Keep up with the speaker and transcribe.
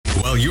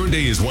while your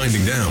day is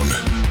winding down.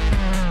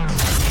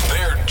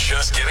 They're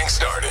just getting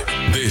started.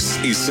 This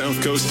is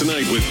South Coast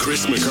Tonight with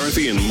Chris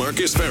McCarthy and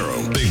Marcus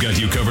Farrow. They've got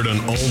you covered on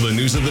all the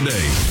news of the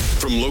day,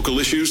 from local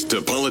issues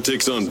to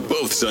politics on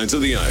both sides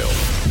of the aisle.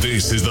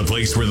 This is the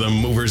place where the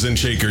movers and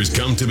shakers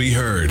come to be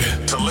heard,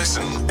 to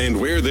listen, and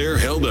where they're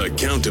held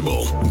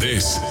accountable.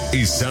 This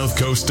is South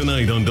Coast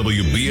Tonight on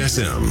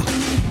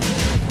WBSM.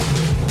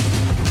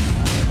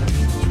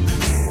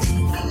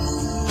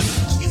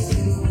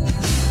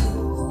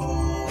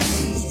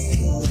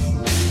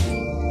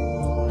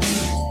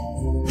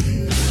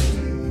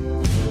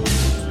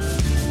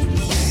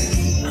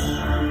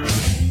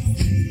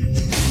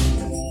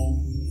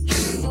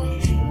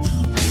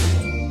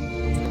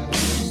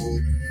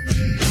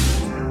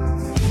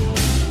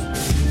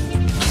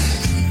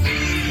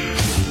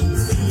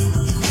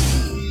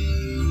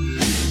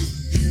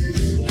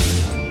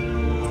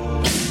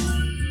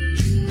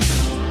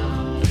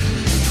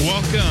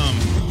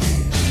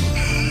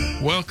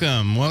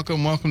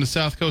 Welcome to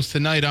South Coast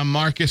Tonight. I'm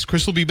Marcus.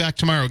 Chris will be back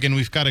tomorrow. Again,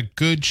 we've got a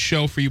good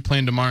show for you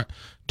planned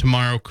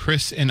tomorrow.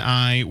 Chris and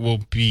I will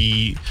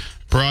be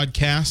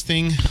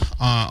broadcasting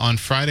on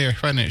Friday. Our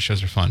Friday night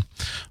shows are fun.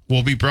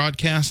 We'll be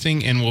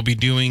broadcasting and we'll be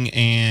doing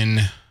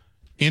an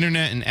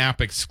internet and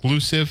app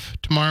exclusive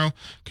tomorrow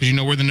because,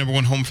 we're the number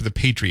one home for the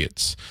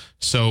Patriots.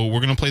 So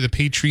we're going to play the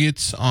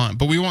Patriots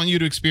but we want you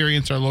to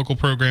experience our local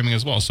programming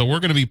as well. So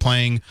we're going to be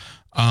playing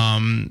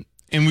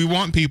and we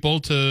want people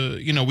to,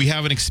 we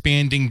have an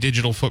expanding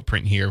digital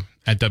footprint here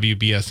at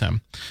WBSM.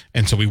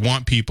 And so we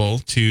want people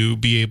to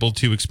be able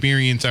to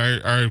experience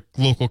our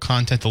local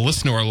content, to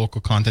listen to our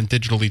local content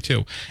digitally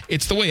too.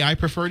 It's the way I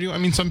prefer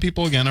to. Some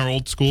people, again, are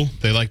old school.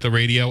 They like the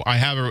radio. I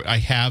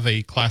have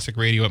a classic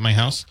radio at my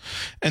house,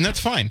 and that's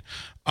fine.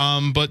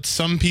 But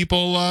some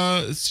people,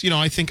 I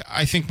think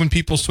when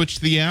people switch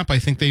to the app, I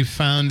think they've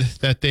found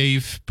that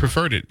they've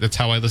preferred it. That's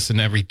how I listen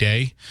every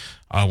day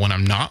when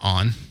I'm not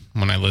on.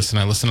 When I listen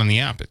on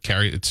the app.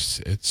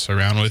 It's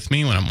around with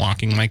me when I'm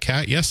walking my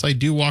cat. Yes, I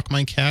do walk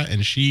my cat,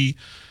 and she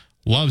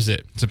loves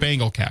it. It's a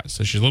Bengal cat,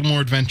 so she's a little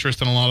more adventurous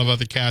than a lot of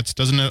other cats.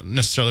 Doesn't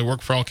necessarily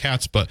work for all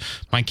cats, but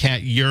my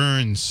cat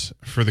yearns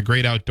for the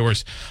great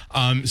outdoors.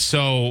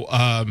 So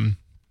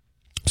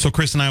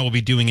Chris and I will be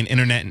doing an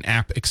internet and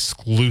app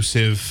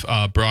exclusive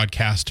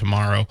broadcast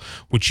tomorrow,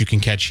 which you can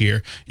catch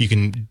here. You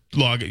can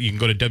go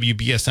to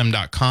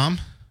WBSM.com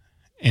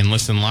and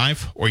listen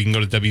live, or you can go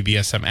to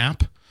WBSM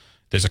app.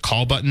 There's a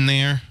call button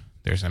there.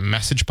 There's a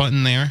message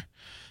button there.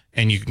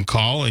 And you can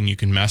call and you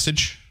can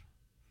message.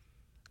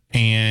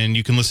 And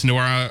you can listen to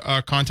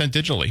our content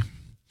digitally.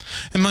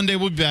 And Monday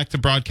we'll be back to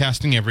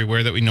broadcasting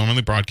everywhere that we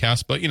normally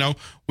broadcast. But,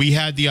 we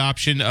had the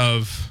option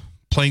of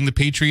playing the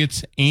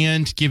Patriots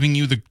and giving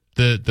you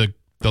the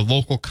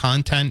local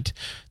content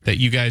that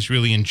you guys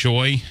really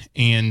enjoy.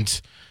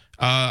 And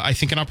I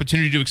think an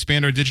opportunity to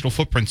expand our digital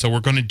footprint. So we're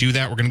going to do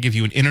that. We're going to give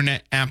you an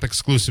internet app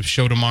exclusive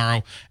show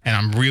tomorrow. And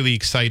I'm really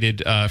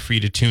excited for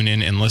you to tune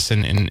in and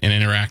listen and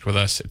interact with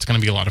us. It's going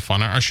to be a lot of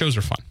fun. Our shows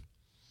are fun.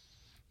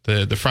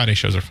 The Friday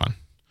shows are fun.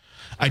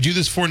 I do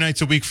this 4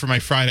 nights a week for my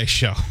Friday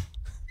show.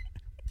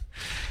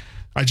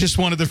 I just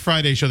wanted the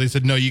Friday show. They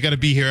said, no, you got to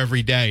be here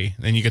every day.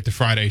 Then you get the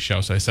Friday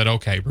show. So I said,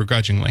 okay,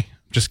 begrudgingly.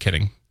 Just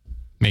kidding.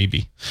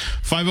 Maybe.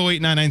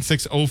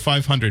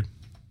 508-996-0500.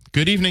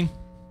 Good evening.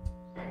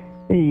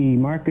 Hey,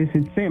 Marcus,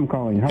 it's Sam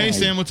calling. Hey,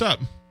 Sam, what's up?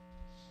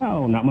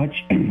 Oh, not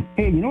much. Hey,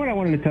 you know what I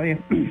wanted to tell you?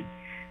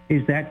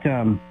 Is that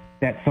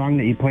song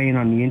that you're playing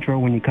on the intro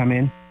when you come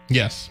in?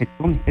 Yes.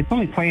 It's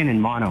only playing in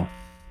mono.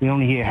 You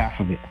only hear half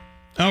of it.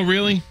 Oh,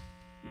 really?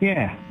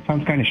 Yeah.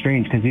 Sounds kind of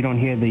strange because you don't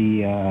hear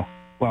the,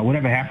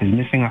 whatever half is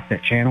missing off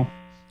that channel.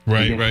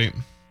 Right.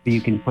 You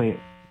can play it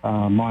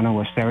mono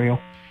or stereo.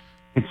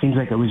 It seems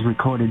like it was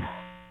recorded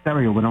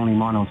stereo, but only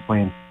mono's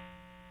playing.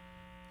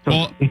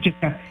 So it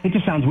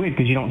just sounds weird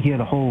because you don't hear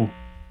the whole,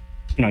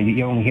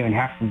 you're only hearing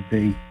half of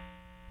the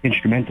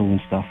instrumental and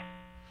stuff.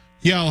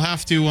 Yeah, I'll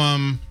have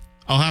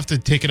to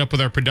take it up with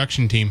our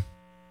production team.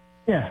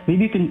 Yeah,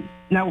 maybe you can.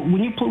 Now,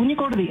 when you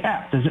go to the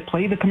app, does it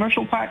play the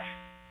commercial parts?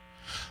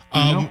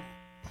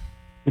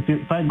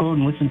 If I go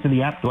and listen to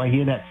the app, do I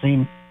hear that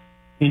same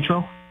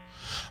intro?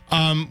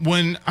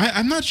 When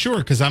I'm not sure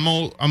because I'm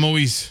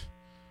always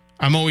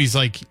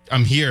like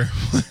I'm here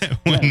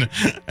when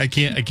I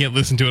can't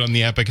listen to it on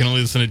the app. I can only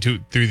listen to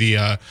it through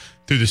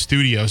the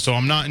studio. So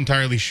I'm not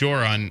entirely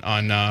sure on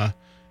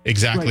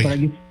exactly.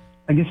 Right, but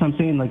I guess I'm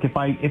saying like if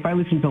I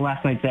listen to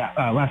last night's not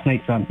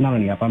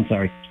on the app. I'm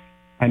sorry,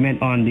 I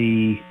meant on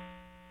the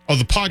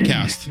the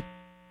podcast.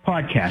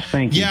 Podcast.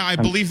 Thank you. Yeah, I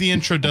believe the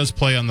intro does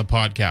play on the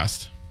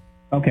podcast.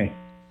 Okay.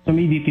 So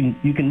maybe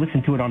you can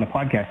listen to it on the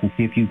podcast and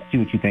see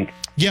what you think.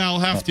 Yeah, I'll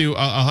have to do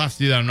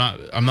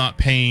that. I'm not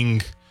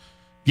paying.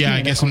 Yeah,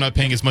 I guess I'm not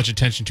paying as much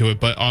attention to it,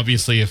 but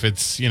obviously if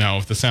it's,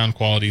 if the sound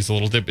quality is a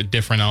little bit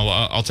different,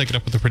 I'll take it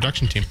up with the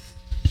production team.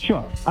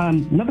 Sure.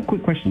 Another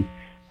quick question.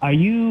 Are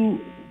you,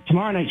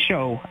 tomorrow night's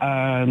show,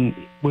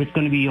 where it's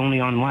going to be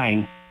only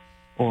online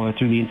or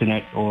through the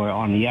internet or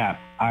on the app,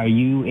 Are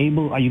you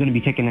going to be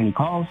taking any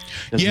calls?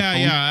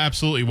 Yeah,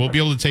 absolutely. We'll be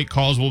able to take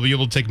calls. We'll be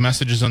able to take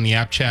messages on the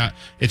app chat.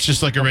 It's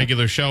just like a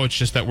regular show. It's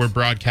just that we're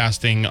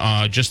broadcasting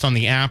just on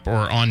the app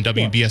or on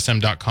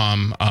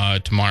WBSM.com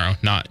tomorrow,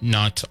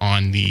 not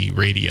on the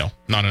radio,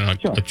 not on a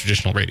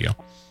traditional radio.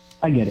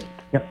 I get it.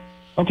 Yep.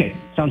 Okay,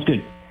 sounds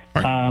good.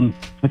 Right.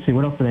 Let's see,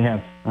 what else do they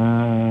have?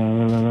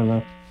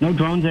 No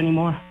drones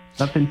anymore?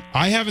 Nothing?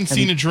 I haven't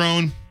seen a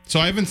drone. So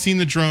I haven't seen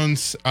the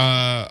drones.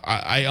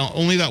 I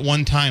only that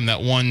one time,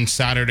 that one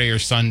Saturday or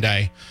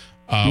Sunday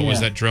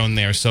was that drone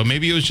there. So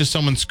maybe it was just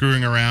someone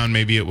screwing around.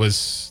 Maybe it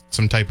was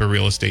some type of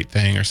real estate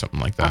thing or something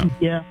like that.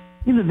 Yeah,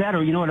 either that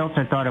or you know what else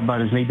I thought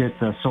about is maybe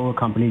it's a solar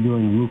company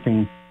doing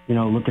roofing,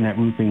 looking at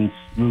roofs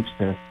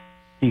to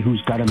see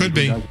who's got them. Could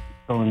be. In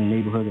the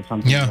neighborhood or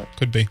something. Yeah,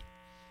 could be.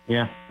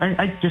 Yeah,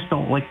 I just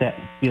don't like that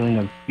feeling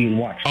of being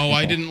watched. Oh,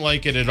 I didn't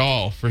like it at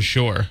all, for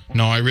sure.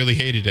 No, I really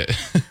hated it,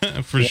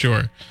 for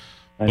sure.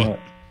 I know it.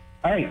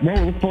 All right, well,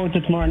 we look forward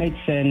to tomorrow night,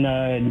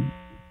 and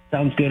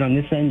sounds good on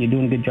this end. You're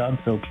doing a good job,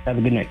 so have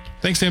a good night.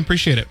 Thanks, Sam.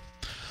 Appreciate it.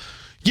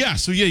 Yeah,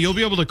 so you'll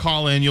be able to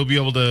call in. You'll be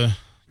able to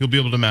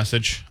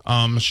message.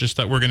 It's just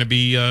that we're going to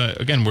be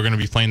we're going to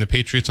be playing the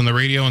Patriots on the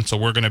radio, and so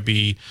we're going to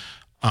be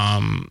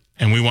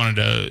and we wanted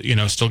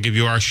to still give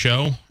you our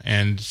show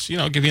and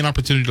give you an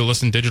opportunity to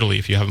listen digitally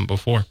if you haven't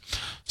before.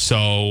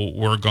 So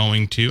we're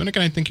going to, and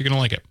again, I think you're going to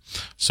like it.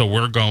 So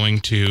we're going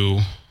to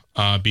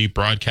be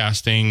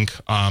broadcasting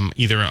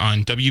either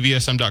on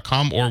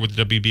WBSM.com or with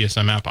the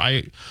WBSM app.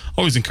 I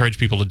always encourage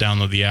people to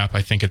download the app.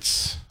 I think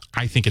it's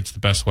the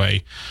best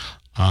way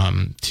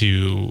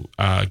to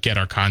get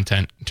our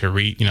content, to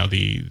read all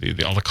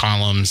the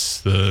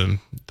columns. The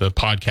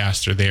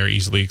podcasts are there,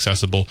 easily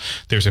accessible.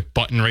 There's a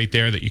button right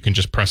there that you can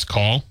just press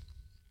call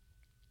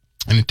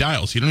and it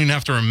dials. You don't even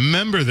have to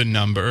remember the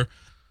number.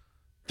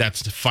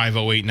 That's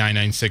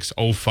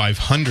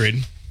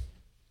 508-996-0500.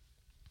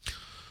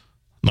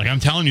 Like, I'm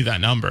telling you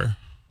that number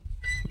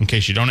in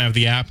case you don't have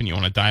the app and you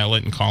want to dial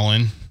it and call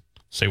in,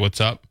 say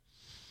what's up,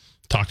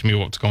 talk to me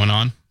about what's going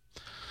on.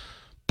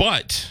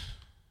 But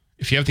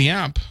if you have the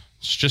app,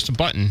 it's just a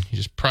button. You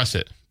just press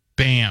it.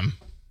 Bam.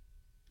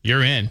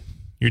 You're in.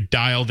 You're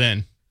dialed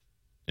in.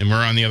 And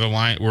we're on the other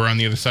line. We're on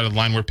the other side of the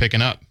line. We're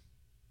picking up.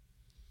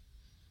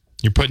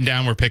 You're putting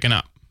down. We're picking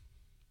up.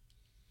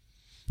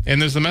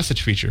 And there's the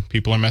message feature.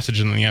 People are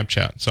messaging in the app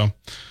chat. So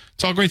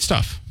it's all great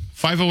stuff.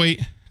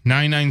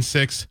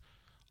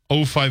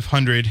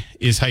 508-996-0500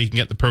 is how you can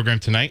get the program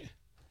tonight.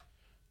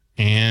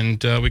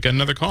 And we got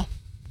another call.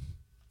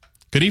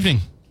 Good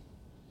evening.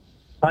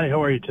 Hi,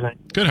 how are you tonight?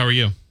 Good, how are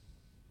you?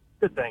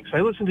 Good, thanks.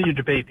 I listened to your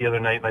debate the other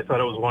night, and I thought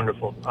it was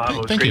wonderful. It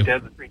was Thank great you. to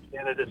have the three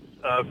candidates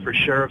for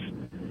sheriff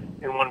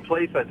in one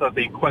place. I thought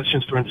the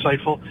questions were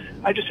insightful.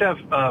 I just have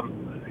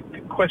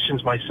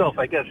questions myself,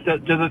 I guess. Do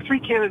the three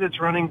candidates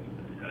running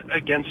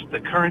against the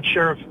current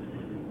sheriff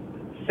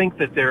think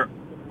that there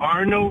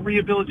are no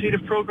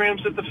rehabilitative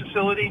programs at the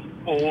facility,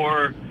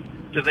 or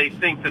do they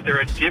think that there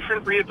are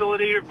different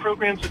rehabilitative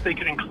programs that they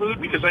could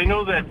include? Because I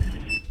know that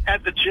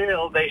at the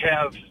jail, they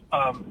have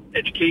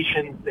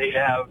education, they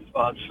have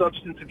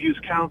substance abuse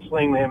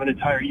counseling, they have an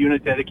entire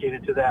unit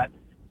dedicated to that.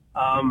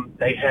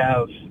 They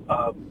have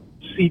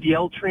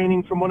CDL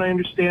training, from what I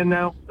understand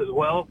now, as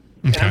well.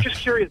 Okay. And I'm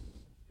just curious,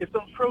 if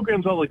those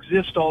programs all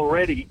exist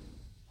already,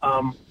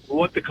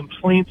 what the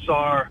complaints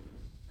are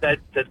that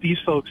these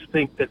folks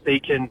think that they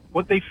can,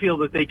 what they feel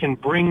that they can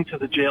bring to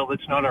the jail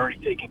that's not already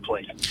taking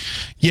place.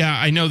 Yeah,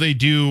 I know they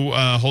do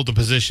hold the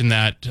position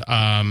that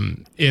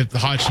if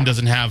Hodgson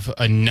doesn't have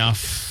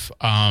enough,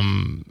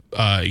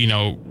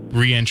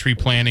 reentry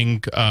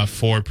planning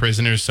for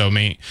prisoners, so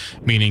meaning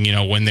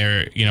when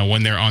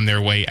they're on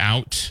their way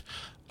out,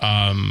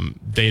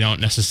 they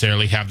don't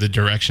necessarily have the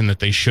direction that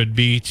they should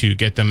be to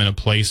get them in a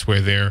place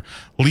where they're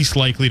least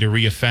likely to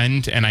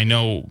reoffend. And I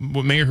know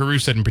what Mayor Haru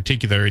said in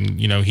particular, and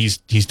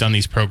he's done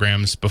these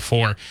programs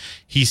before.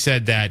 He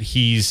said that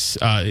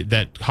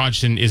that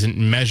Hodgson isn't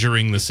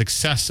measuring the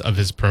success of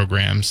his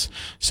programs,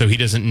 so he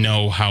doesn't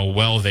know how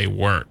well they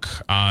work.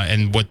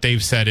 And what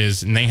they've said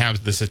is, and they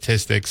have the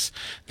statistics,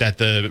 that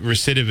the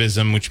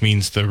recidivism, which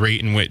means the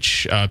rate in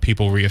which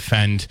people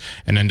reoffend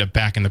and end up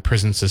back in the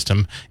prison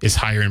system, is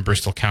higher in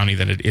Bristol County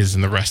than it is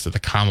in the rest of the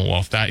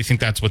Commonwealth. I think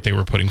that's what they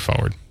were putting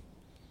forward.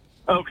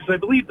 Oh, because I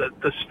believe that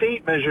the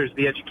state measures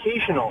the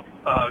educational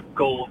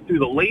goal through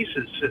the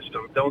LACES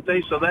system, don't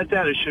they? So that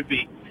data should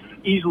be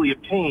easily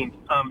obtained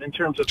in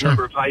terms of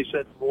number of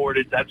ISETs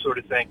awarded, that sort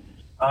of thing.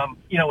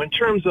 In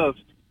terms of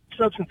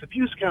substance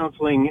abuse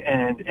counseling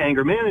and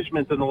anger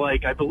management and the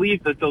like, I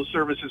believe that those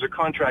services are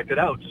contracted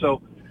out.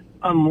 So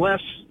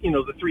unless,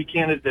 the three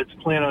candidates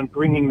plan on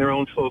bringing their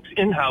own folks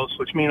in-house,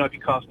 which may not be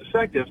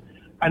cost-effective,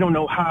 I don't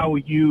know how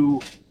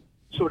you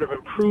sort of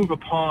improve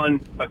upon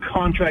a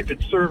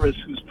contracted service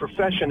whose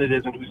profession it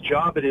is and whose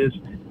job it is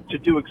to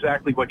do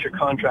exactly what you're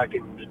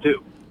contracting them to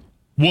do.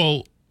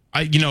 Well,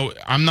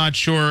 I'm not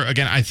sure.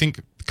 Again, I think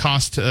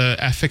cost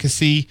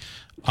efficacy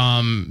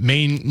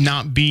may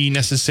not be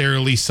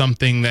necessarily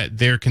something that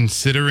they're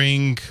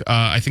considering.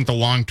 I think the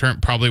long term,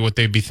 probably what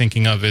they'd be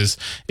thinking of is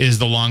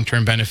the long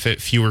term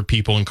benefit, fewer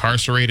people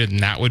incarcerated,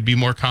 and that would be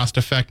more cost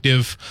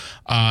effective.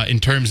 In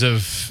terms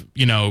of,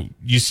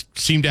 you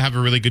seem to have a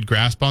really good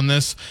grasp on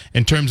this.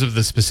 In terms of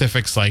the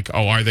specifics, like,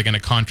 are they going to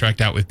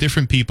contract out with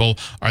different people?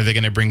 Are they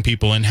going to bring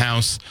people in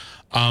house?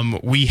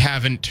 We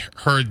haven't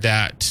heard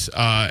that,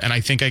 and I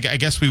think I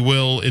guess we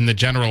will in the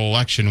general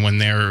election when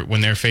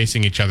they're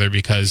facing each other,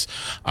 because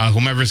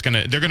whomever's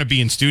they're gonna be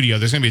in studio.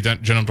 There's gonna be a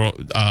general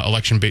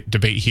election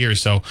debate here,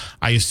 so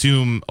I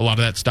assume a lot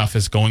of that stuff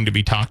is going to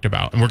be talked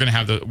about, and we're gonna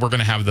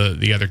have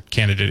the other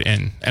candidate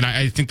in, and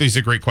I think these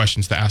are great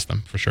questions to ask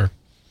them for sure.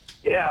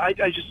 Yeah, I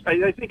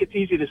think it's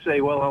easy to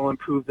say, well, I'll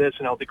improve this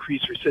and I'll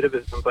decrease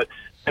recidivism, but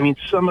I mean,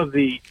 some of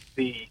the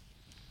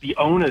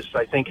onus,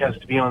 I think, has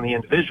to be on the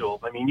individual.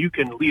 I mean, you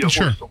can lead a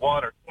horse to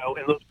water,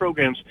 and those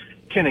programs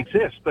can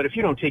exist. But if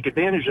you don't take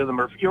advantage of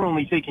them, or if you're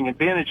only taking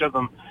advantage of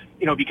them,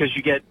 because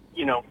you get,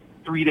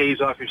 3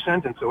 days off your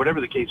sentence or whatever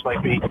the case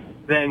might be,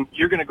 then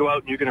you're going to go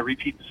out and you're going to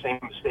repeat the same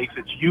mistakes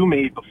that you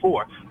made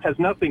before. It has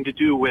nothing to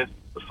do with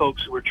the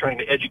folks who are trying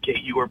to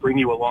educate you or bring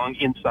you along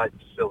inside the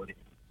facility.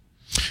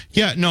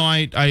 Yeah, no,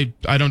 I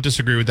don't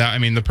disagree with that. I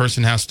mean, the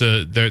person has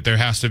to, there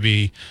has to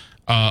be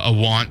a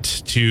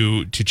want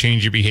to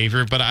change your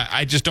behavior, but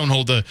I just don't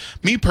hold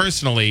me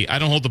personally, I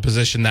don't hold the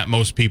position that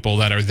most people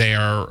that are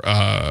there,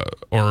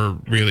 or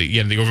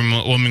really, the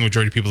overwhelming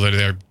majority of people that are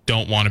there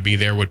don't want to be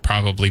there, would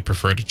probably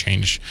prefer to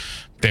change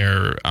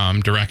their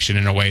direction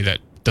in a way that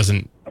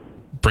doesn't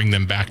bring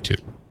them back to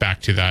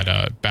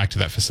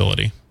that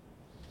facility.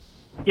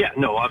 Yeah,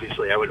 no,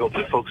 obviously, I would hope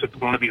that folks that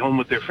want to be home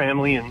with their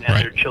family and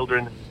their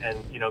children and,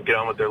 get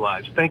on with their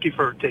lives. Thank you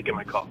for taking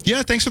my call.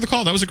 Yeah, thanks for the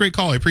call. That was a great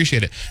call. I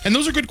appreciate it. And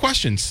those are good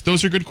questions.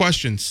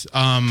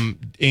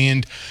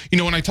 And,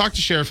 when I talked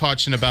to Sheriff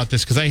Hodgson about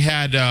this, because I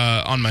had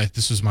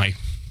this was my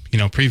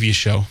previous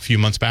show a few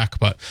months back,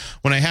 but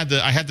when I had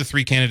the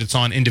three candidates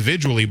on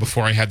individually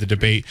before I had the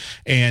debate,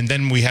 and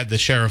then we had the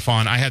sheriff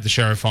on. I had the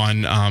sheriff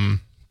on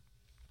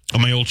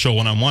my old show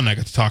one-on-one. I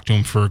got to talk to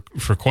him for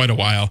quite a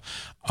while.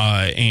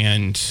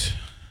 And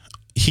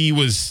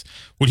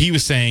what he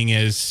was saying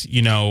is,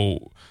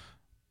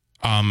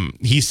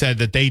 he said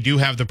that they do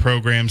have the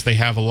programs. They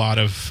have a lot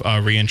of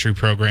reentry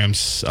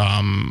programs,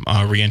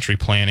 reentry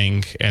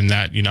planning, and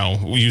that,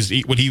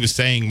 what he was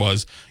saying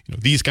was,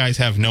 these guys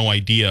have no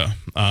idea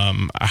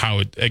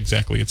how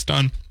exactly it's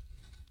done.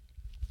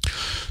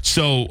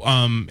 So,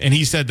 and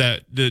he said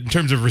that in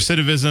terms of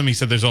recidivism, he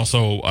said there's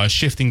also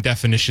shifting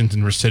definitions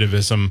in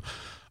recidivism.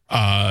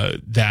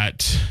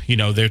 That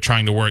they're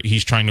trying to work.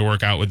 He's trying to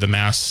work out with the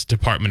Mass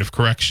Department of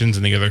Corrections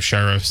and the other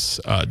sheriffs,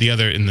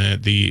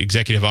 the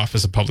Executive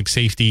Office of Public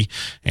Safety,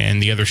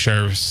 and the other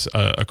sheriffs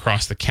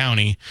across the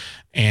county.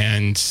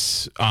 And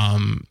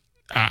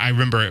I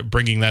remember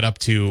bringing that up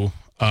to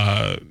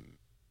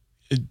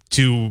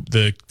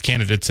the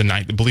candidates, and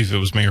I believe it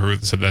was Mayor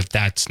Ruth said that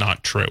that's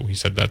not true. He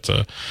said that's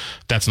a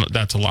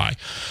lie.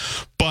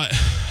 But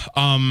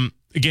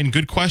again,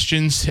 good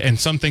questions, and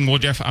something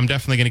I'm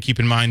definitely going to keep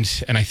in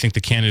mind, and I think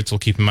the candidates will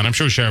keep in mind. I'm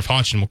sure Sheriff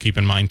Hodgson will keep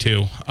in mind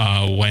too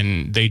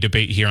when they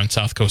debate here on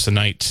South Coast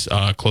tonight,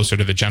 closer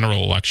to the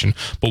general election.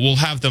 But we'll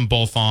have them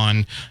both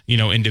on,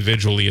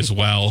 individually as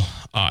well.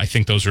 I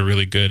think those are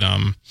really good.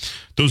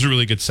 Those are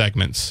really good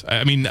segments.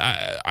 I mean,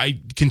 I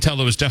can tell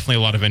there was definitely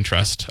a lot of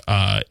interest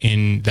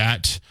in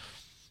that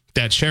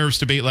sheriff's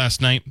debate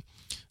last night.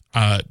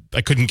 I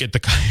couldn't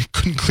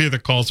clear the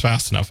calls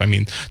fast enough. I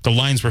mean, the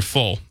lines were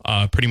full.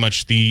 Pretty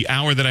much the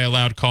hour that I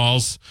allowed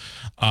calls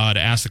to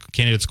ask the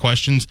candidates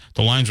questions,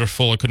 the lines were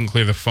full. I couldn't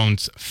clear the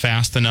phones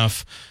fast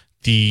enough.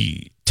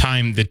 The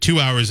 2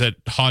 hours that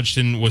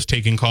Hodgson was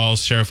taking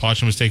calls, Sheriff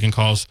Hodgson was taking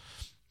calls,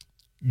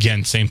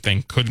 again, same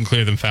thing. Couldn't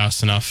clear them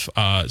fast enough.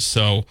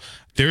 So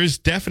there is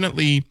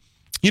definitely,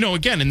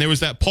 again, and there was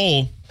that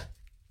poll.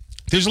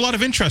 There's a lot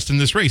of interest in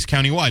this race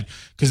countywide,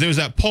 because there was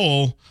that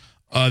poll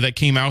that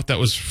came out that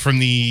was from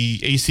the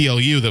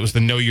ACLU, that was the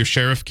Know Your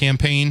Sheriff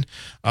campaign,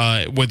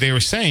 where they were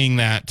saying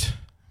that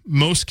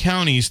most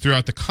counties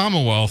throughout the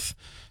Commonwealth,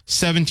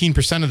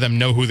 17% of them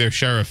know who their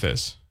sheriff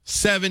is.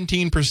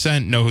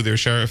 17% know who their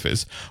sheriff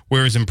is.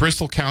 Whereas in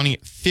Bristol County,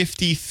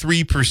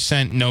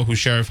 53% know who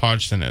Sheriff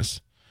Hodgson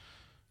is.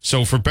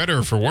 So for better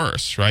or for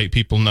worse, right?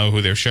 People know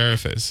who their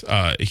sheriff is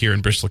here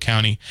in Bristol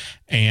County.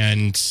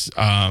 And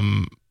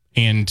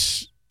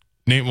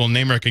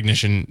name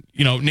recognition,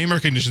 name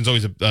recognition is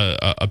always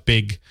a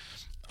big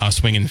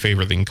swing in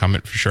favor of the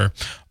incumbent for sure.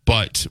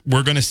 But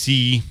we're going to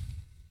see,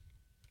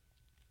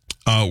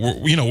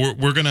 we'll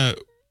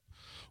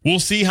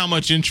see how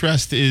much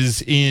interest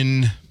is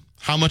in,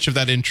 how much of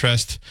that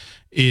interest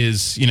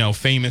is,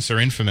 famous or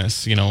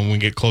infamous, when we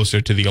get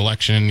closer to the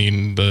election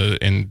and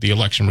the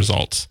election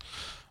results.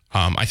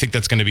 I think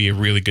that's going to be a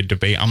really good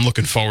debate. I'm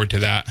looking forward to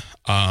that.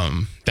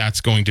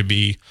 That's going to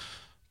be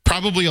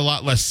probably a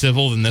lot less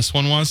civil than this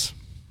one was.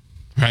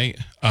 Right?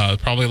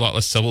 Probably a lot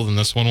less civil than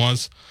this one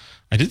was.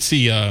 I did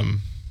see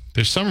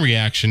there's some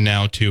reaction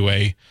now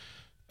to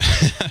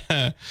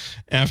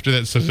after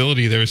that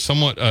civility, there was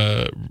somewhat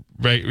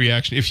right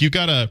reaction. If you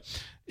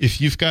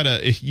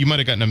might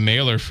have gotten a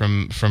mailer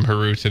from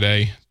Haru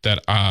today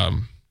that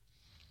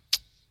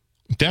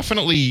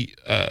definitely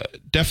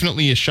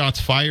a shots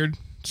fired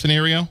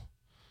scenario,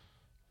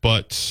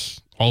 but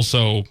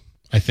also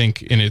I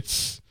think in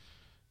its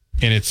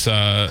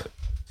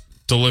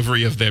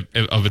delivery of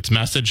its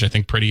message, I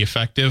think pretty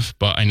effective.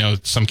 But I know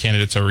some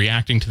candidates are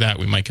reacting to that.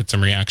 We might get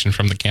some reaction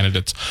from the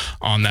candidates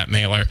on that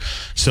mailer.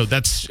 So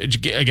that's,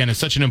 again, it's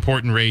such an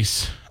important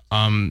race.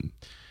 A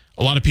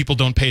lot of people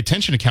don't pay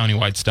attention to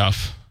countywide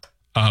stuff.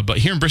 But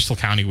here in Bristol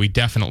County, we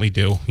definitely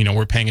do.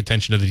 We're paying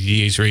attention to the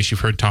DA's race. You've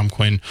heard Tom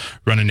Quinn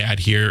run an ad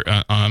here,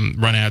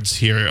 run ads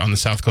here on the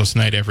South Coast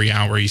Tonight every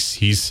hour. You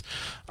see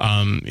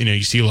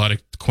a lot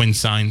of Quinn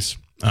signs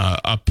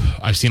up.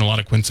 I've seen a lot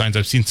of Quinn signs.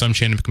 I've seen some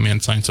Shannon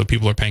McMahon signs, so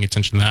people are paying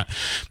attention to that.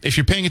 If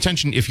you're paying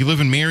attention, if you live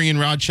in Marion,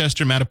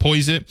 Rochester,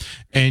 Mattapoisett,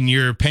 and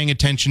you're paying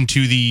attention to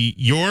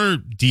your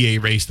DA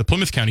race, the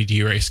Plymouth County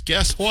DA race,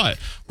 guess what?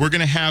 We're going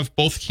to have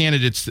both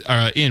candidates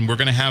in. We're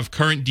going to have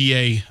current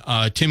DA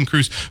Tim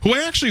Cruz, who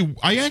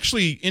I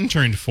actually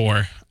interned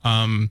for.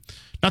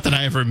 Not that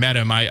I ever met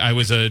him. It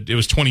was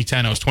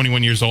 2010. I was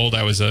 21 years old.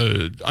 I was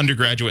a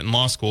undergraduate in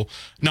law school.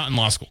 Not in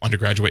law school,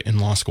 undergraduate in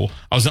law school.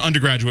 I was an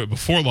undergraduate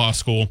before law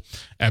school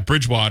at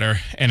Bridgewater.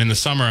 And in the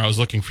summer, I was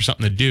looking for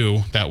something to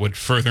do that would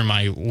further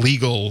my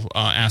legal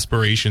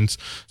aspirations.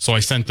 So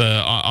I sent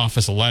the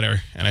office a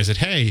letter and I said,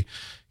 hey,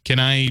 can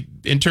I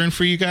intern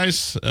for you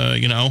guys?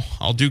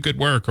 I'll do good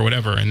work or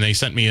whatever. And they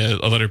sent me a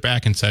letter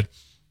back and said,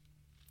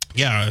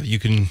 yeah, you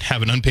can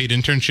have an unpaid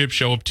internship,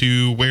 show up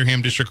to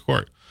Wareham District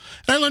Court.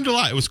 And I learned a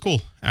lot. It was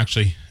cool,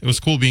 actually. It was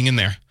cool being in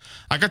there.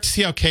 I got to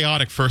see how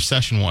chaotic first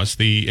session was,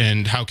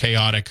 and how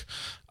chaotic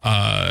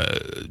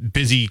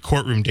busy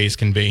courtroom days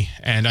can be.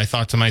 And I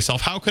thought to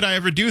myself, how could I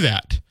ever do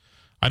that?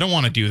 I don't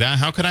want to do that.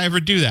 How could I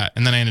ever do that?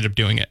 And then I ended up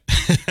doing it.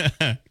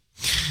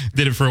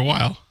 Did it for a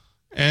while.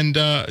 And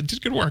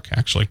did good work,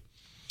 actually.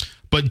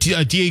 But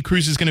DA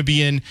Cruz is going to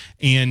be in,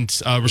 and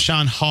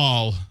Rashawn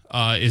Hall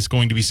is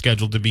going to be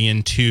scheduled to be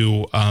in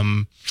too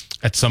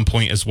at some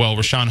point as well.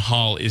 Rashawn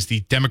Hall is the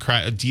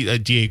Democrat.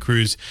 DA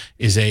Cruz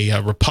is a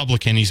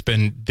Republican. He's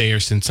been there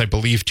since, I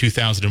believe,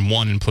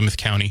 2001 in Plymouth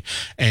County.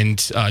 And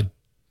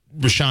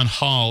Rashawn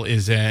Hall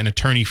is an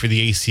attorney for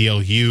the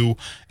ACLU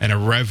and a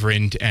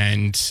reverend,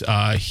 and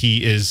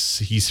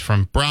he's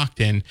from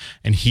Brockton,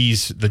 and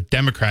he's the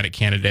Democratic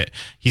candidate.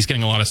 He's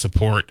getting a lot of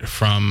support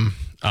from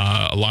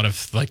a lot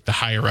of like the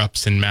higher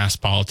ups in mass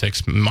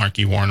politics,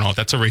 Markey Warren, all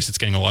that's a race that's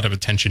getting a lot of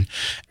attention,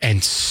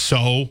 and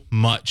so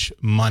much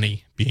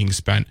money being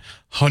spent.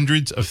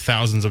 Hundreds of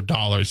thousands of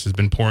dollars has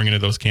been pouring into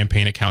those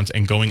campaign accounts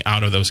and going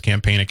out of those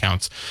campaign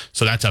accounts.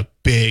 So that's a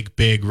big,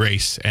 big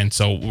race. And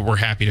so we're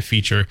happy to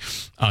feature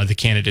the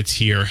candidates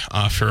here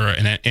for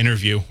an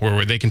interview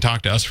where they can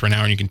talk to us for an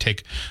hour and you can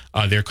take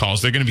their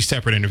calls. They're going to be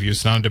separate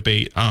interviews, not a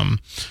debate.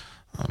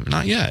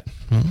 Not yet.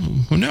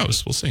 Who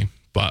knows? We'll see.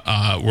 But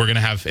we're going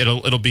to have,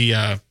 it'll be,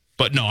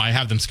 but no, I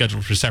have them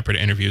scheduled for separate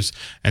interviews.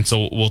 And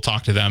so we'll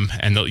talk to them,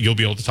 and you'll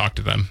be able to talk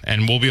to them.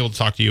 And we'll be able to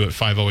talk to you at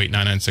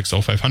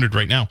 508-996-0500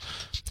 right now.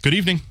 Good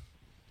evening.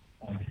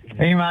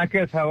 Hey,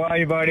 Marcus. How are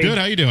you, buddy? Good.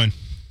 How you doing?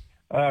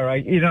 All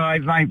right.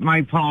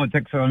 My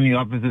politics are on the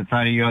opposite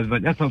side of yours,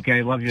 but that's okay.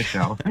 I love your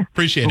show.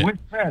 Appreciate it.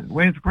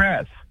 Where's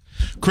Chris?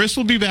 Chris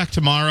will be back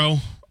tomorrow.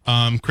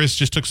 Chris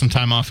just took some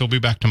time off. He'll be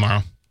back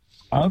tomorrow.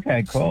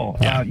 Okay, cool.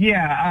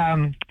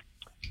 Yeah.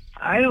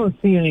 I don't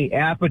see any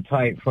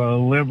appetite for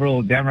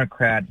liberal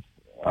Democrats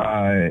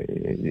at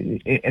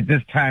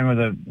this time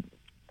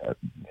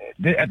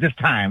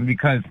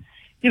because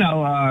I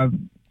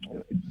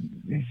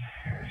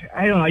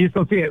don't know. I just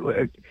don't see it.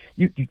 Are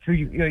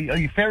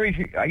you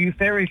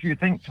serious? You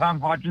think Tom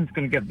Hodgson's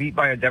going to get beat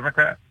by a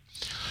Democrat?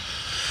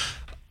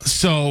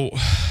 So,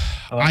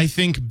 I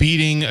think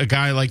beating a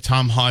guy like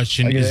Tom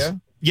Hodgson is.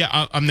 There?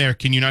 Yeah, I'm there.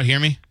 Can you not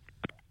hear me?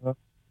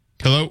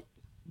 Hello?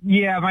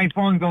 Yeah, my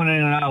phone's going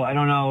in and out. I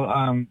don't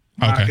know,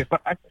 Marcus,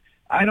 but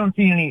I don't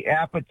see any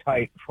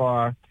appetite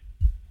for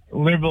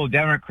liberal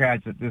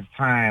Democrats at this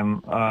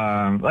time.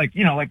 Like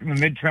in the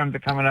midterms are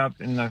coming up,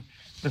 and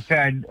the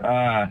Fed,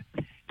 and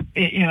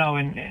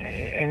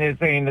they're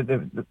saying that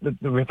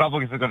the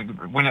Republicans are going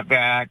to win it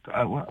back.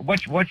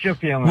 What's your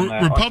feeling on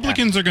that?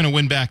 Republicans are going to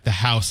win back the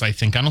House, I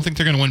think. I don't think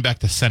they're going to win back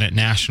the Senate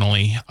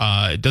nationally.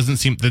 It doesn't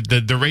seem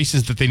the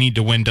races that they need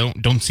to win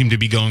don't seem to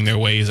be going their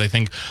ways. I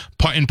think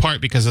in part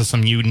because of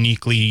some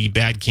uniquely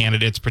bad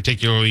candidates,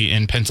 particularly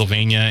in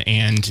Pennsylvania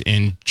and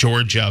in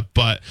Georgia.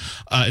 But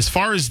as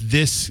far as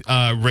this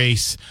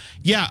race,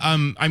 yeah,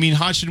 I mean,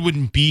 Hodgson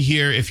wouldn't be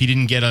here if he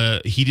didn't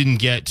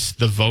get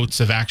the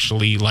votes of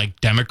actually like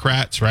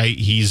Democrats, right?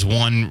 He's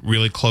won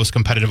really close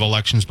competitive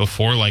elections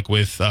before, like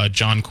with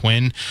John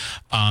Quinn.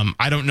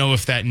 I don't know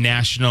if that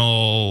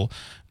national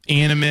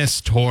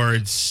animus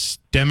towards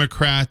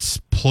Democrats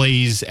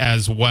plays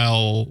as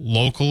well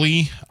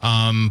locally,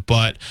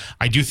 but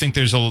I do think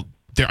there's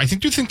I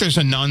do think there's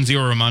a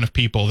non-zero amount of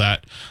people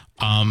that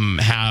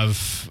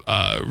have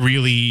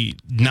really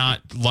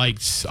not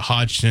liked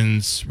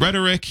Hodgson's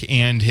rhetoric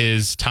and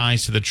his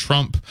ties to the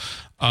Trump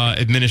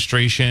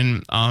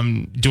administration.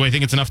 Do I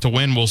think it's enough to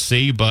win? We'll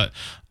see, but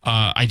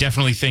I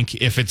definitely think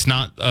if it's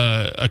not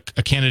a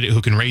candidate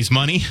who can raise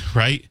money,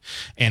 right,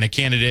 and a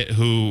candidate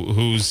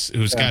who's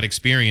got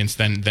experience,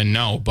 then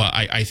no. But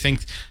I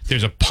think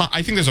there's a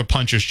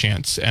puncher's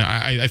chance, and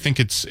I think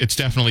it's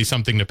definitely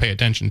something to pay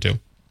attention to.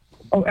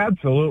 Oh,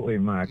 absolutely,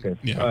 Marcus.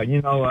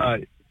 Yeah.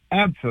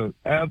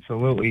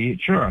 Absolutely,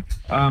 sure.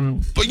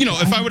 But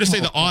if I were to say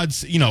the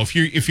odds,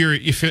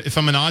 if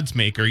I'm an odds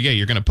maker, yeah,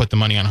 you're going to put the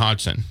money on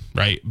Hodgson,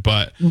 right?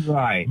 But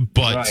right.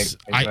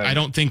 I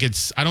don't think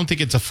it's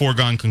a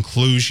foregone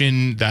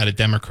conclusion that a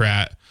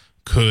Democrat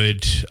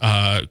could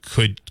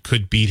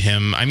beat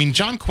him. I mean,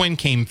 John Quinn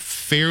came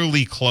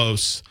fairly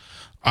close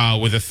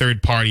with a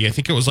third party. I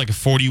think it was like a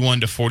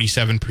 41 to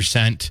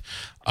 47%.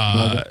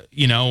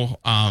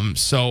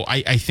 So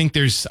I think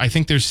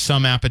there's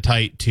some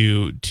appetite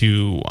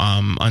to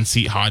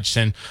unseat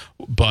Hodgson,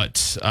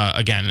 but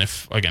again,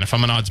 if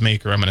I'm an odds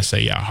maker, I'm going to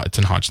say it's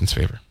in Hodgson's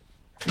favor.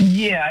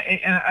 Yeah,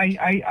 and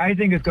I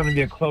think it's going to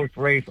be a close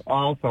race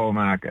also,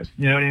 Marcus.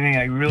 You know what I mean?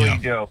 I really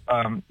do.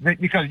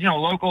 Because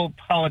local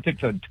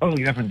politics are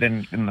totally different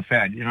than the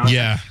Fed.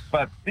 Yeah.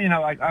 But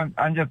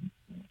I'm just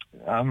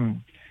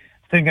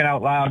thinking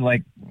out loud,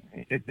 like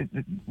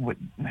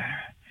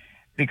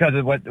because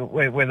of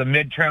where the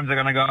midterms are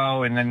going to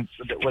go, and then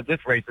what this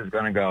race is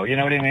going to go. You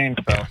know what I mean?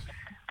 So,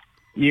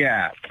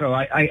 yeah. So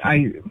I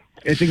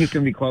think it's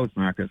going to be close,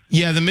 Marcus.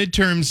 Yeah, the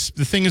midterms.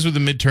 The thing is with the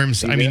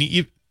midterms, I mean,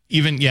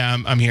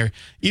 I'm here.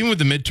 Even with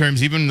the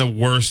midterms, even the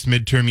worst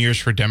midterm years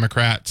for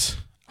Democrats,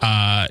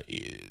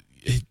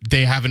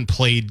 they haven't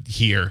played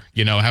here,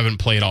 haven't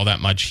played all that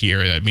much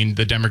here. I mean,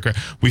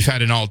 we've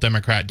had an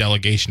all-Democrat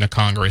delegation to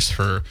Congress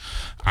for,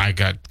 I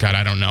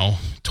don't know,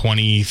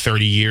 20,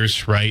 30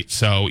 years, right?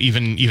 So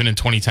even in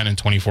 2010 and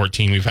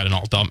 2014, we've had an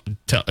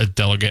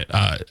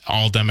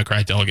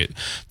all-Democrat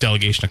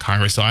delegation to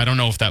Congress. So I don't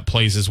know if that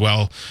plays as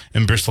well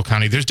in Bristol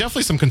County. There's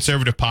definitely some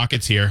conservative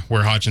pockets here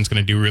where Hodgson's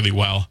going to do really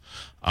well.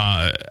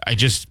 I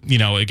just,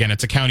 again,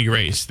 it's a county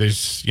race.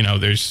 There's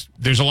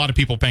a lot of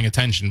people paying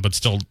attention, but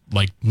still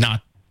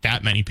not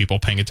that many people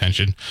paying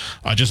attention.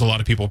 Just a lot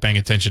of people paying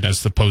attention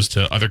as opposed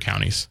to other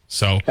counties.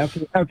 So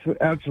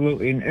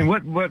absolutely. And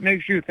what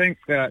makes you think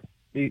that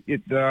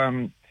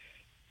in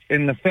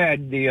the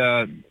Fed,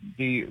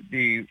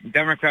 the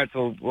Democrats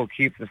will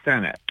keep the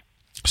Senate?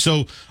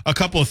 So a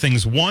couple of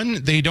things.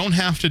 One, they don't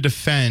have to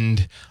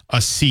defend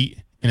a seat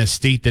in a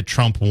state that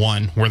Trump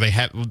won, where they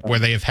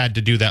have had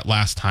to do that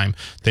last time.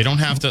 They don't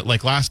have to,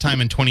 like last time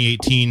in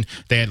 2018,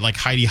 they had like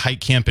Heidi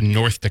Heitkamp in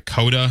North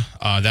Dakota.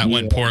 That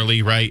went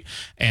poorly, right?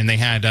 And they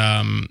had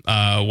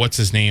what's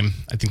his name?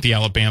 I think the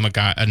Alabama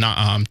guy,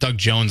 Doug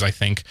Jones, I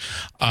think.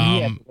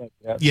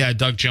 Yeah,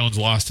 Doug Jones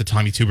lost to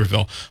Tommy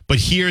Tuberville. But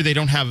here they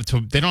don't have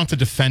to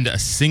defend a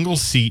single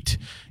seat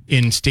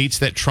in states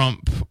that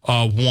Trump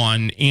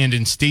won, and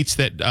in states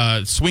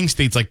that swing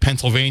states like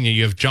Pennsylvania.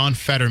 You have John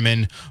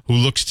Fetterman, who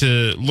looks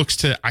to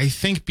I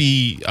think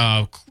be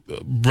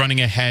running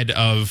ahead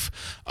of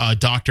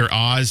Dr.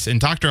 Oz, and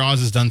Dr. Oz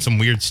has done some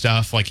weird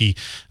stuff, like he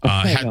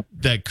had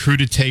that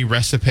crudité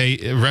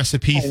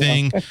recipe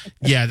thing.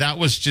 Yeah, that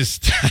was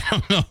just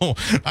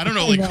I don't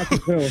know, like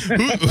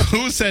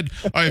who said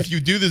if you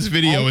do this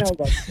video,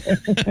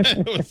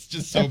 it was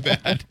just so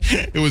bad.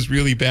 It was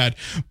really bad.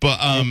 But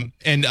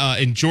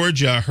in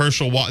Georgia,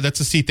 Herschel Walker, that's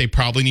a seat they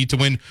probably need to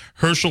win.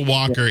 Herschel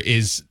Walker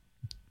is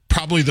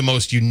probably the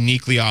most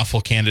uniquely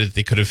awful candidate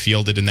they could have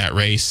fielded in that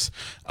race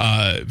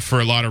for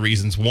a lot of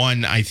reasons.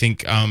 One, I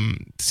think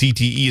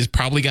CTE has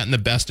probably gotten the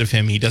best of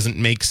him. He doesn't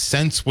make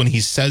sense when he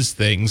says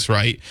things,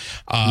 right?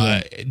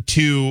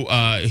 Two,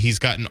 he's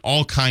gotten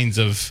all kinds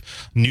of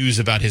news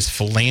about his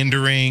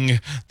philandering.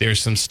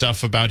 There's some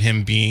stuff about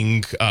him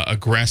being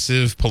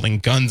aggressive, pulling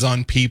guns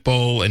on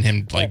people, and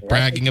him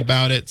bragging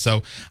about it.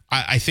 So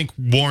I think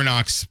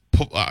Warnock's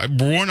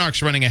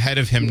running ahead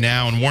of him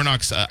now, and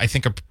Warnock's I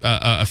think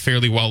a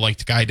fairly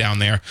well-liked guy down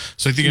there,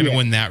 so I think they're going to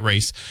win that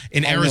race.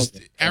 In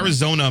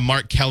Arizona,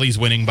 Mark Kelly's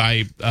winning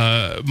by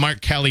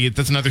Mark Kelly.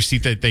 That's another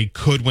seat that they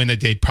could win,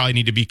 that they'd probably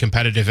need to be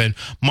competitive in.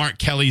 Mark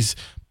Kelly's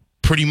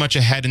pretty much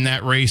ahead in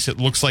that race. It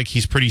looks like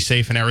he's pretty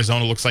safe in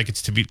Arizona. Looks like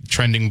it's to be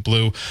trending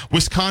blue.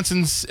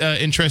 Wisconsin's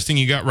interesting.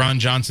 You got Ron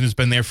Johnson, who's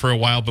been there for a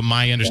while, but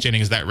my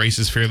understanding is that race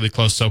is fairly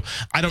close. So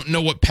I don't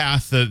know what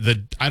path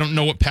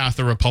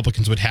the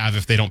Republicans would have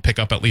if they don't pick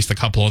up at least a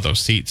couple of those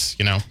seats.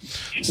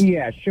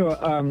 Yeah, sure.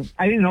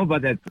 I didn't know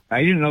about that.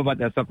 I didn't know about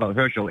that stuff about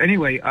Herschel.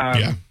 Anyway,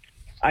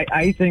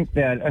 I think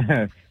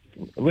that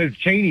Liz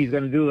Cheney's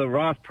going to do the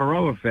Ross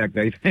Perot effect,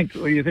 I think.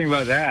 What do you think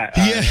about that?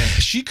 Yeah,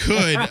 she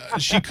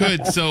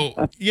could.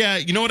 So, yeah,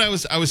 you know what? I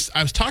was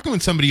talking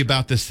with somebody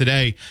about this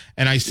today,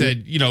 and I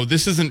said,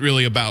 this isn't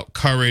really about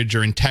courage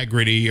or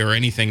integrity or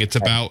anything. It's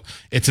about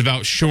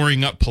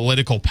shoring up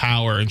political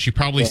power, and she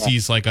probably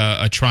sees like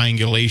a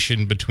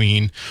triangulation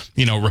between,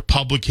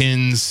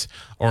 Republicans,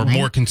 or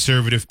more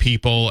conservative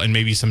people, and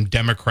maybe some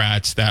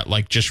Democrats that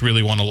like just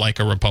really want to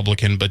like a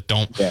Republican but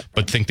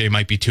but think they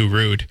might be too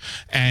rude.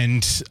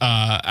 And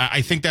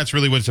I think that's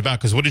really what it's about,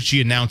 because what did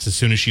she announce as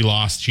soon as she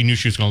lost? She knew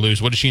she was going to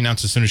lose. What did she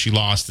announce as soon as she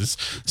lost? Is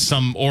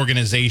some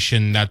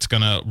organization that's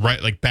going to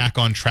back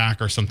on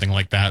track or something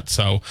like that.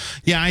 So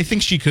yeah, I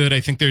think she could.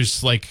 I think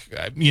there's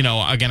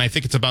again, I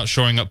think it's about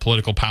shoring up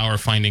political power,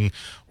 finding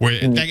where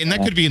and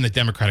that could be in the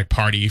Democratic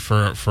Party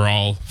for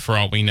all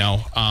we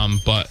know.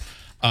 But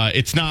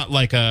it's not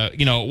like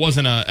it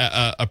wasn't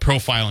a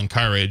profile in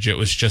courage. It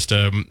was just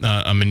a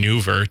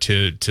maneuver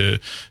to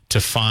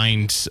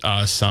find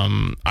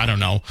some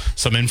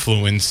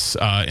influence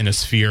in a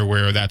sphere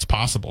where that's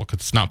possible, because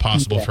it's not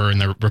possible for her in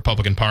the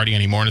Republican Party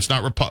anymore, and it's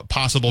not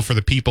possible for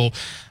the people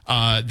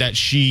that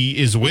she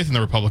is with in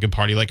the Republican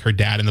Party, like her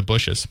dad and the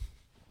Bushes.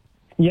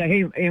 Yeah,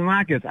 hey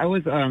Marcus, I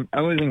was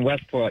in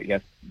Westport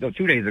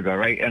 2 days ago,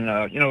 right, and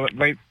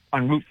right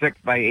on Route 6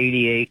 by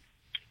 88.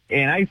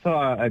 And I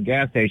saw a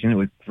gas station. It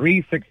was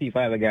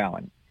 $3.65 a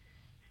gallon.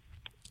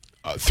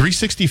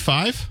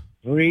 $3.65?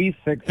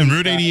 $3.65. In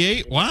Route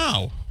 88?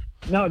 Wow.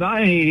 No, not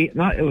on 88.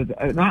 It was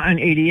not on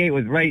 88. It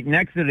was right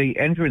next to the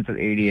entrance of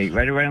 88,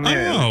 right around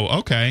there. Oh,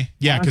 okay.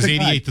 Yeah, because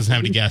 88 doesn't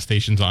have any gas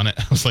stations on it.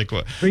 I was like,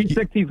 what?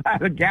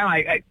 $3.65 a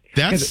gallon.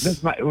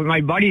 My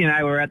buddy and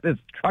I were at this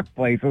truck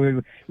place. So we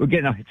were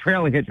getting a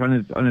trailer hitch on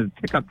his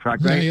pickup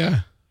truck, right?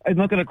 Yeah. And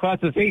looking across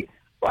the street.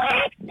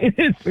 What? It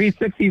is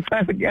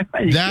 $3.65 a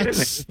gallon.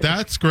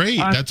 That's great.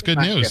 That's good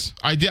news.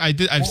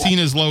 I've seen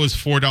as low as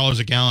 $4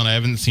 a gallon. I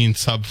haven't seen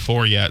sub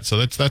 4 yet,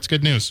 so that's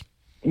good news.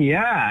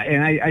 Yeah,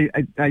 and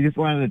I just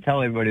wanted to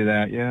tell everybody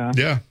that. Yeah.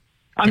 Yeah.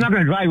 I'm not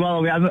going to drive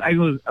all the way. I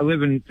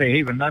live in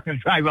Fairhaven. I'm not going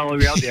to drive all the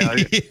way out there.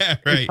 Yeah,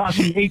 right. It costs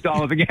me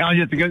 $8 a gallon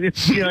just because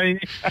it's, you know what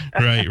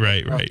I mean?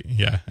 Right.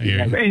 Yeah.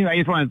 But anyway, I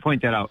just wanted to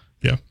point that out.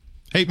 Yeah.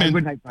 Hey,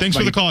 man, thanks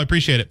for the call. I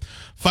appreciate it.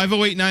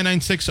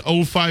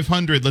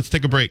 508-996-0500. Let's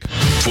take a break.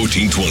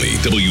 1420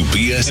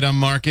 WBS. I'm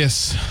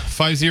Marcus.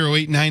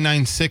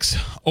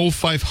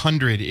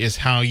 508-996-0500 is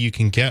how you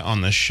can get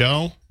on the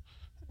show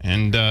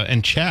and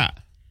chat.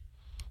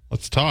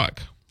 Let's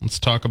talk. Let's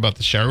talk about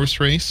the sheriff's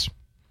race.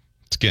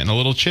 It's getting a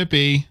little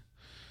chippy.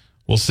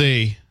 We'll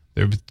see.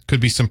 There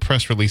could be some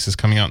press releases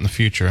coming out in the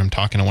future. I'm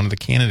talking to one of the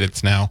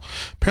candidates now.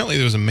 Apparently,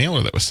 there was a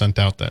mailer that was sent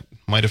out that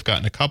might have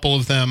gotten a couple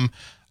of them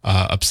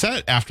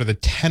upset after the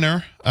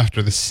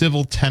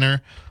civil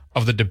tenor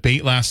of the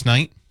debate last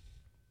night.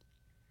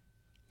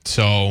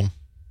 So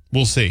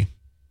we'll see.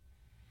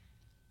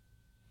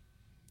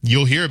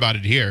 You'll hear about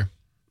it here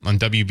on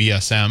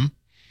WBSM.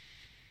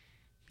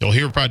 You'll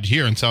hear about it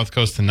here on South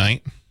Coast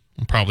Tonight.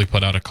 We'll probably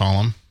put out a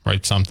column,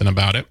 write something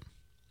about it.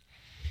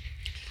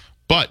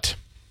 But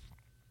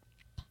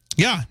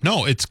yeah,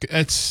 no,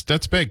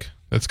 that's big.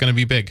 That's going to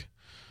be big.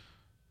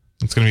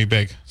 It's going to be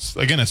big.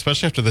 Again,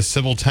 especially after the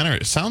civil tenor.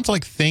 It sounds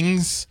like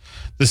the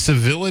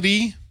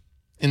civility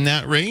in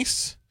that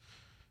race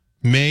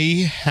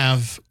may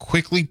have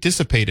quickly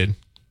dissipated.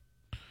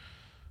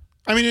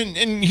 I mean,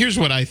 and here's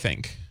what I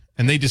think.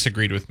 And they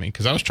disagreed with me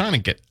because I was trying to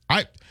get,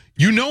 I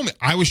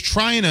was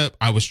trying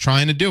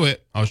to do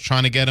it. I was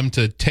trying to get them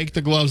to take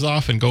the gloves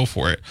off and go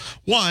for it.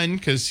 One,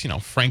 because,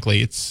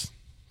 frankly, it's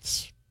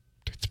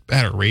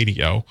better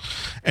radio,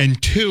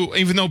 and two,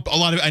 even though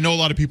I know a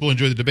lot of people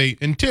enjoy the debate,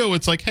 and two,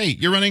 it's like, hey,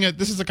 you're running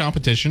this is a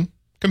competition,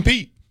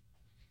 compete,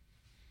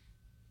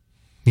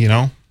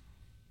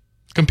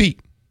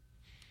 compete,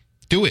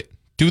 do it,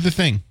 do the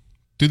thing,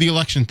 do the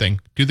election thing,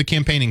 do the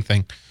campaigning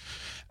thing.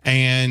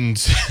 And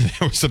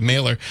there was a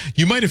mailer.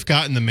 You might have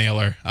gotten the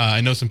mailer. I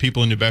know some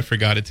people in New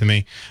Bedford got it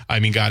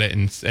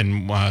and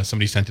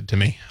somebody sent it to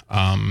me.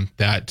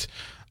 That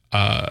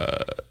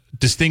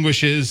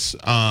distinguishes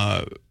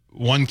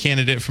one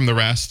candidate from the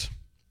rest,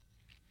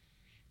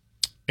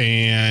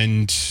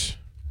 and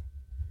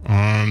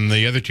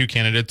the other two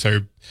candidates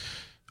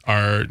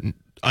are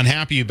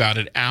unhappy about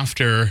it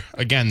after,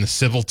 again, the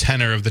civil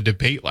tenor of the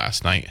debate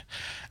last night.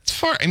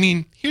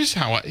 Here's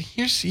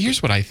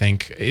what I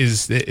think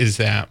is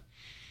that,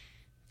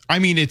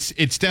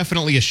 it's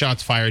definitely a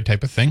shots fired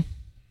type of thing,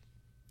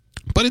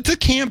 but it's a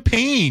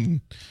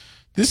campaign.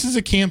 This is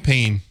a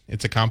campaign.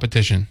 It's a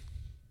competition,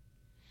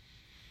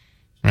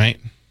 right?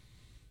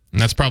 And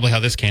that's probably how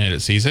this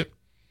candidate sees it.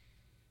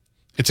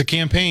 It's a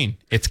campaign.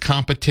 It's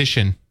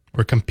competition.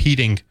 We're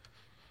competing.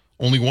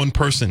 Only one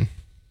person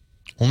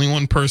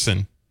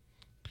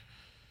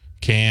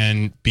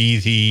can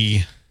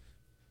be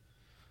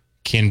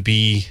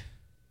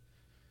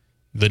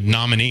the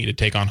nominee to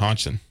take on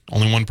Hodgson.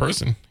 Only one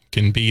person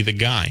can be the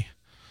guy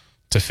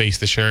to face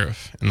the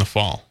sheriff in the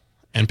fall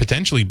and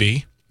potentially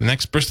be the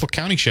next Bristol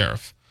County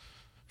Sheriff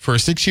for a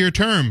 6-year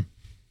term.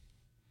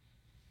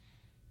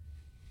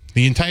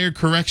 The entire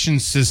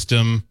correction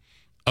system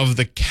of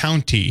the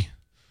county,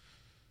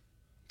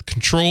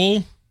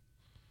 control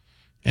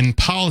and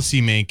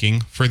policy making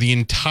for the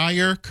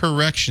entire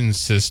correction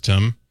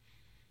system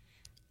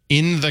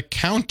in the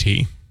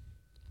county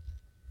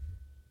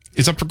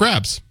is up for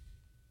grabs.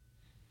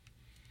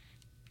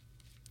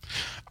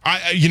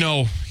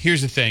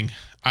 Here's the thing.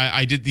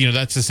 I did,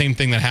 that's the same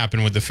thing that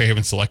happened with the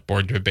Fairhaven Select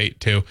Board debate,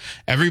 too.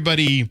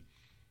 Everybody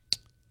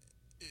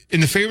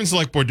in the Fairhaven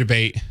Select Board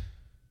debate,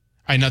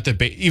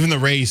 even the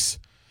race,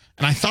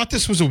 and I thought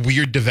this was a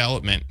weird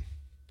development.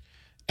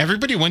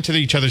 Everybody went to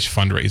each other's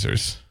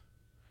fundraisers.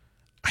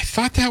 I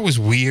thought that was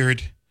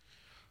weird.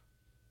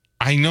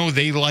 I know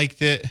they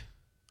liked it.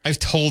 I've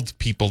told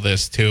people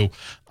this too.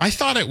 I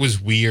thought it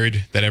was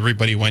weird that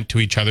everybody went to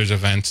each other's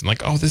events and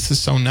like, oh, this is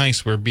so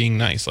nice. We're being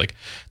nice. Like,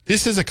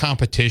 this is a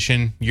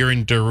competition. You're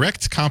in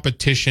direct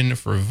competition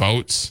for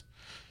votes.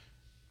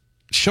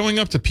 Showing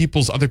up to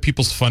other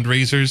people's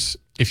fundraisers,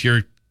 if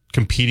you're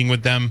competing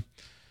with them,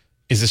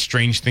 is a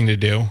strange thing to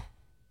do.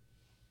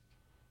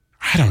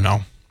 I don't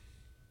know.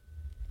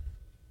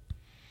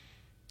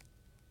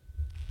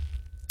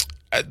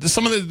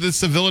 Some of the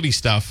civility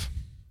stuff,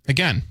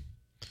 again,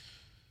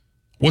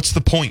 what's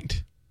the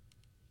point?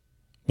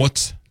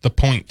 What's the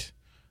point?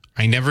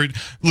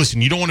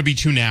 Listen, you don't want to be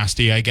too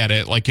nasty. I get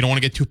it. Like, you don't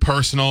want to get too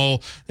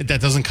personal.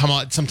 That doesn't come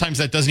out. Sometimes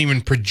that doesn't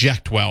even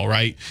project well,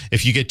 right?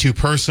 If you get too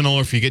personal,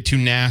 or if you get too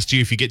nasty,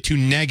 if you get too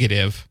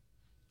negative,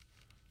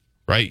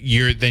 right?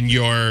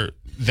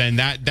 Then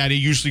that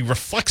usually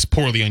reflects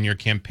poorly on your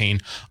campaign,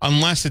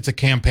 unless it's the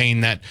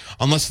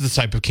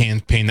type of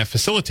campaign that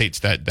facilitates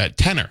that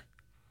tenor.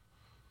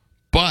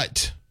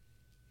 But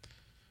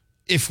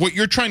if what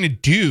you're trying to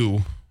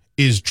do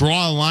is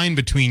draw a line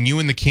between you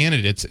and the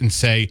candidates and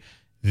say,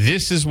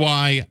 this is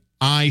why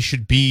I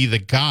should be the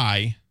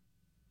guy,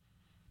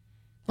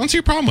 I don't see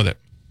a problem with it.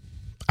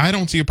 I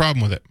don't see a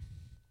problem with it.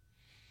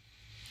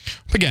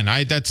 Again,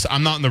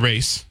 I'm not in the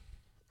race.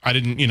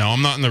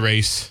 I'm not in the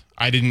race.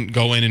 I didn't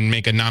go in and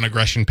make a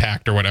non-aggression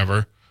pact or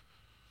whatever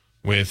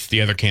with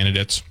the other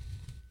candidates.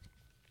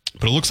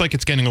 But it looks like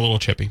it's getting a little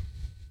chippy.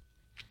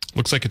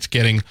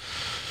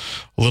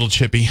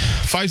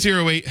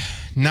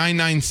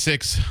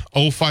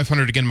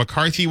 508-996-0500. Again,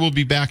 McCarthy will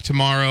be back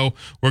tomorrow.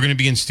 We're going to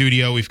be in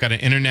studio. We've got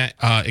an internet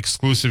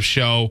exclusive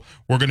show.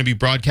 We're going to be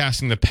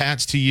broadcasting the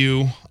Pats to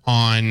you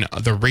on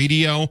the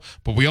radio.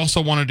 But we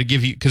also wanted to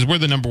give you, because we're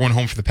the number one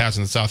home for the Pats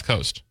on the South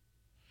Coast,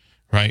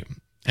 right?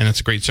 And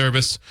it's a great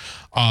service.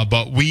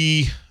 But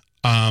we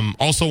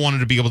also wanted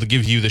to be able to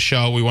give you the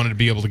show. We wanted to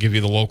be able to give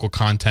you the local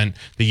content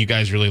that you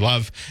guys really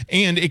love.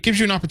 And it gives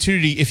you an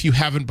opportunity, if you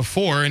haven't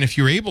before, and if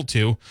you're able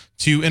to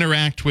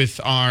interact with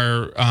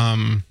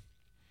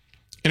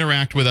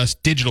interact with us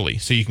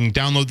digitally. So you can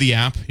download the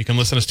app. You can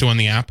listen to us on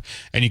the app,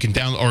 and you can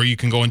or you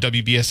can go on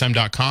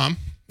WBSM.com.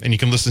 And you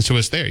can listen to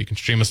us there. You can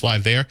stream us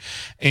live there.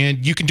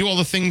 And you can do all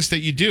the things that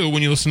you do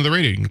when you listen to the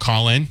radio. You can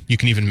call in. You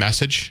can even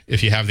message.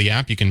 If you have the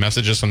app, you can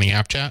message us on the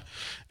app chat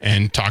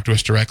and talk to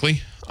us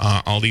directly.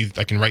 I'll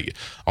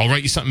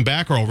write you something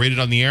back, or I'll read it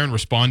on the air and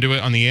respond to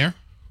it on the air.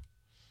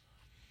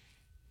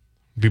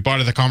 Be part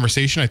of the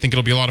conversation. I think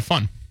it'll be a lot of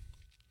fun.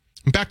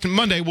 Back to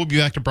Monday, we'll be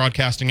back to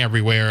broadcasting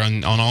everywhere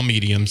on all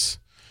mediums.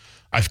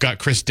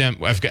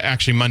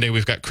 Monday,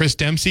 we've got Chris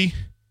Dempsey,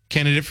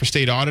 candidate for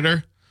state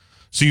auditor.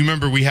 So you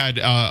remember we had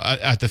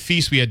at the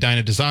feast, we had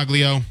Dinah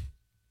DeZoglio.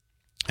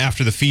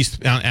 After the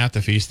feast, at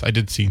the feast, I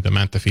did see them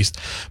at the feast.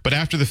 But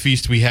after the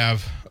feast, we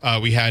had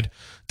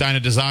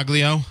Dinah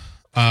DeZoglio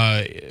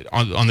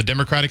on the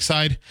Democratic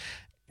side,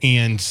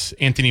 and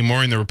Anthony Moore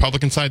on the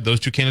Republican side.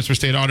 Those two candidates for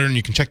state auditor, and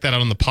you can check that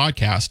out on the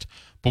podcast.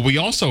 But we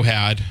also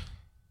have,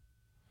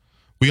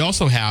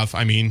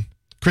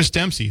 Chris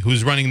Dempsey,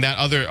 who's running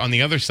on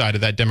the other side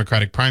of that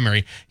Democratic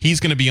primary. He's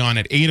going to be on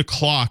at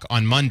 8:00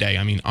 on Monday.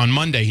 On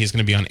Monday, he's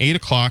going to be on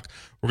 8:00.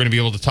 We're going to be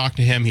able to talk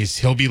to him.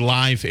 He'll be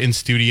live in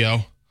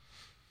studio.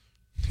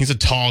 He's a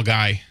tall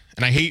guy.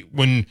 And I hate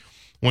when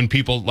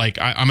people,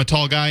 I'm a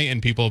tall guy,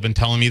 and people have been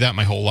telling me that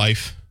my whole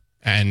life.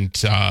 And,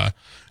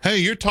 hey,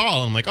 you're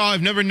tall. I'm like, oh,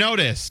 I've never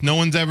noticed. No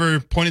one's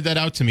ever pointed that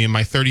out to me in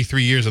my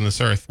 33 years on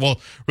this earth.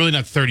 Well, really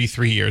not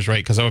 33 years,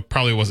 right? Because no one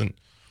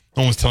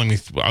was telling me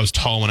I was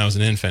tall when I was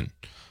an infant.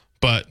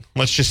 But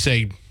let's just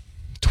say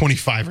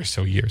 25 or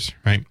so years,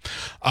 right?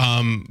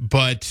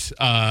 But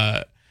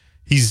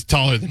he's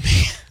taller than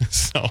me.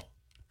 So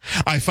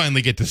I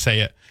finally get to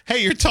say it. Hey,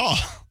 you're tall.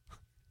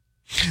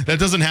 That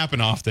doesn't happen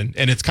often.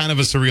 And it's kind of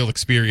a surreal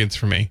experience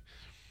for me.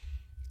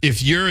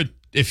 If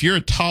you're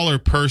a taller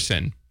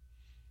person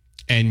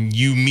and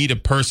you meet a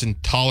person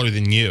taller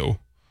than you,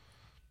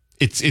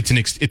 it's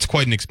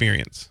quite an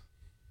experience.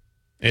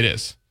 It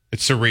is.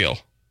 It's surreal.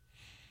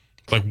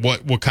 Like,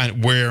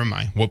 where am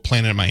I? What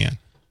planet am I in?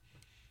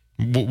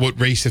 What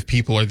race of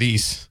people are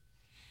these?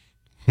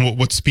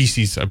 What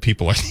species of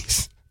people are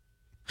these?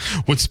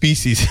 What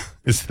species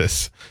is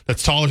this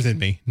that's taller than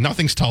me?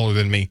 Nothing's taller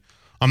than me.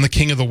 I'm the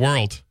king of the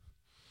world.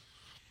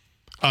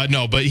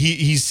 No, but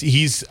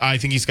he's. I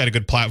think he's got a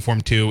good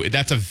platform too.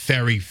 That's a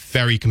very,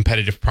 very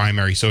competitive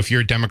primary. So if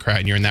you're a Democrat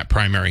and you're in that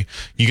primary,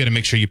 you got to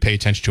make sure you pay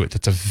attention to it.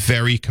 That's a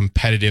very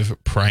competitive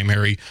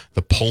primary.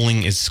 The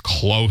polling is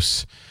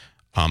close.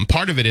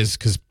 Part of it is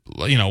because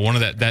one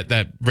of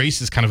that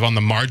race is kind of on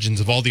the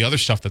margins of all the other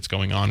stuff that's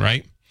going on,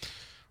 right?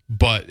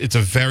 But it's a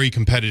very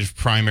competitive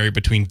primary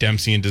between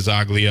Dempsey and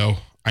DeZoglio.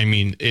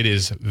 It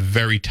is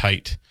very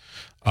tight.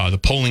 The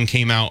polling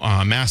came out.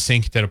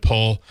 MassSync did a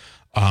poll.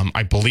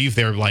 I believe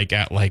they're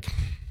at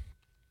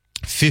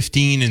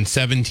 15 and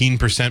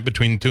 17%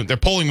 between the two. They're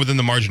polling within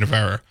the margin of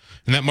error.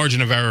 And that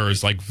margin of error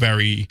is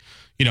very,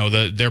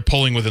 they're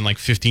polling within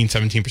 15,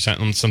 17%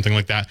 and something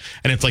like that.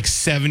 And it's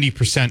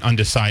 70%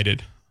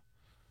 undecided.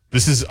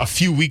 This is a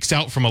few weeks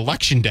out from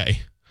Election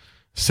Day.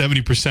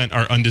 70%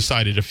 are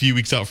undecided a few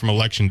weeks out from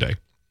Election Day.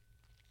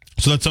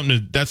 So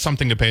that's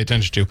something to pay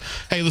attention to.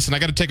 Hey, listen, I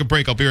got to take a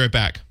break. I'll be right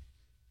back.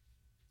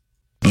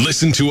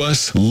 Listen to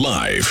us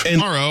live. And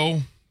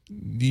tomorrow,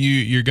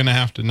 you're going to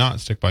have to not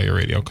stick by your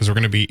radio because we're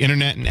going to be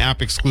internet and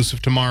app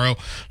exclusive tomorrow.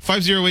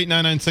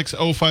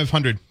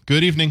 508-996-0500.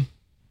 Good evening.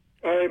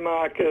 Hey,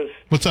 Marcus.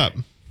 What's up?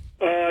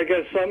 I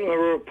got something to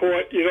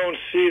report. You don't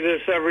see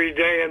this every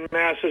day in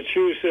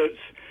Massachusetts.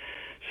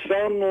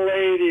 Some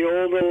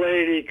older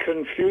lady,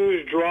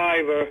 confused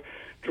driver,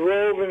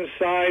 drove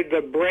inside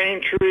the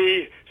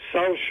Braintree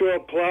South Shore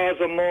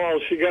Plaza Mall.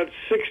 She got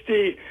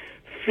 60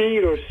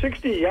 feet or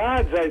 60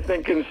 yards, I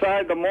think,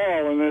 inside the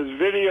mall, and there's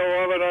video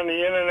of it on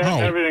the internet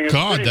and everything. It's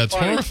God, that's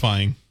funny.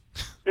 Horrifying.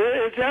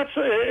 It's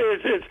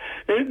absolutely.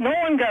 No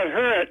one got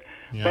hurt,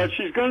 but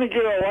she's going to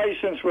get her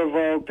license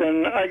revoked.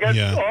 And I got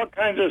all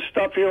kinds of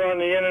stuff here on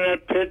the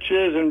internet,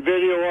 pictures and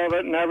video of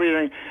it and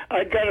everything.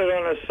 I got it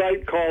on a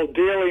site called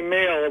Daily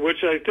Mail,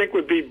 which I think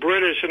would be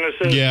British, and it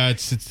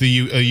says it's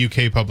the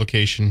UK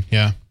publication.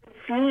 Yeah.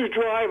 Confused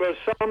driver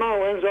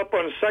somehow ends up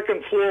on the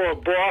second floor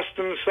of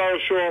Boston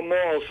South Shore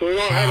Mall. So we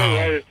don't have it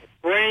right. It's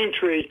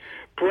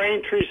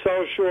Braintree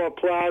South Shore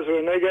Plaza,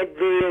 and they got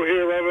video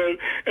here of it,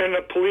 and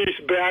the police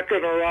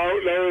backing her out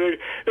and everything.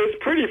 It's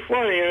pretty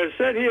funny, and it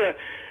said here,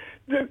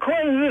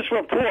 according to this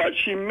report,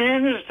 she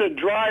managed to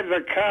drive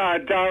the car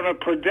down a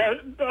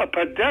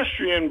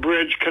pedestrian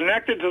bridge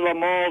connected to the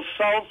mall's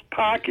south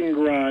parking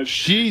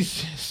garage.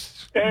 Jesus.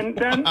 And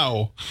then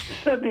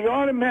said the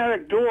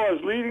automatic doors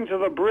leading to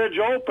the bridge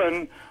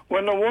opened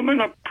when the woman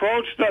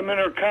approached them in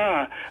her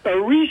car. A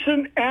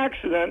recent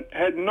accident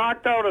had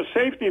knocked out a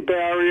safety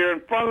barrier in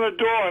front of the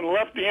door and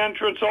left the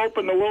entrance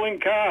open to willing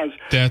cars.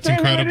 That's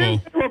incredible. They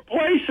didn't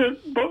replace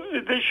it, but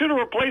they should have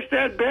replaced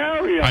that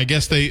barrier. I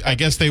guess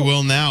they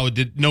will now.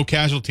 No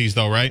casualties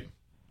though, right?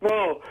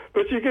 No,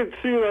 but you can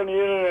see it on the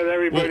internet,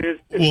 everybody.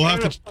 It's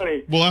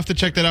funny. We'll have to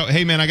check that out.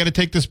 Hey, man, I got to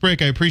take this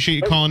break. I appreciate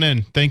you calling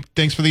in.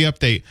 Thanks for the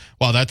update.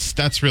 Wow, that's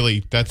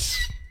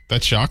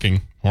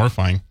shocking,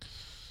 horrifying.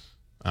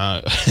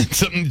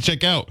 Something to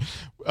check out.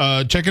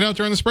 Check it out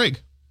during this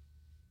break.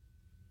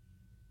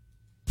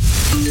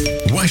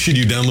 Why should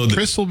you download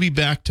Chris will be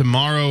back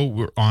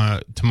tomorrow.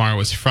 Tomorrow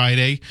is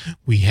Friday.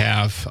 We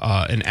have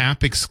an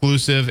app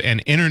exclusive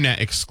and internet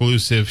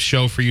exclusive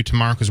show for you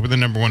tomorrow because we're the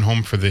number one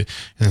home in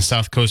the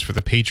South Coast for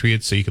the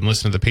Patriots. So you can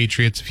listen to the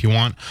Patriots if you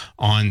want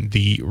on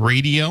the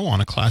radio,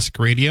 on a classic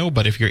radio.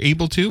 But if you're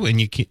able to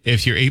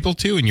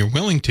and you're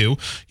willing to,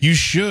 you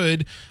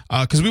should,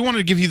 because we wanted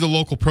to give you the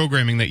local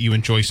programming that you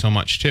enjoy so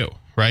much too.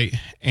 Right.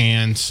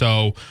 And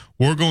so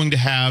we're going to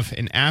have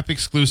an app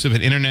exclusive,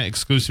 an internet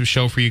exclusive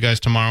show for you guys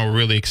tomorrow. We're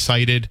really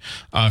excited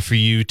for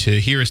you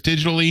to hear us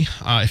digitally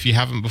if you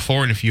haven't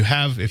before. And if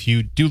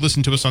you do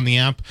listen to us on the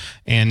app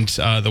and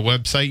the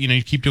website,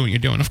 you keep doing what you're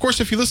doing. Of course,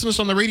 if you listen to us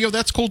on the radio,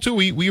 that's cool too.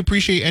 We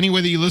appreciate any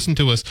way that you listen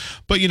to us.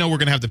 But, we're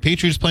going to have the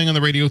Patriots playing on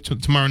the radio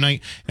tomorrow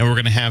night. And we're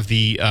going to have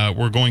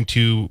we're going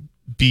to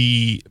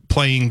be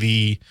playing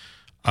the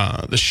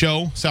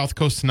show South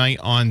Coast Tonight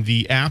on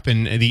the app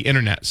and the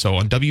internet. So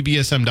on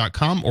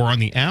WBSM.com or on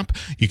the app,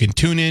 you can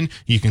tune in,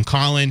 you can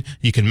call in,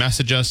 you can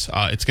message us.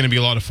 It's going to be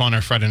a lot of fun.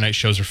 Our Friday night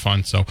shows are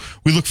fun. So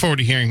we look forward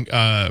to hearing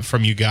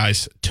from you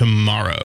guys tomorrow.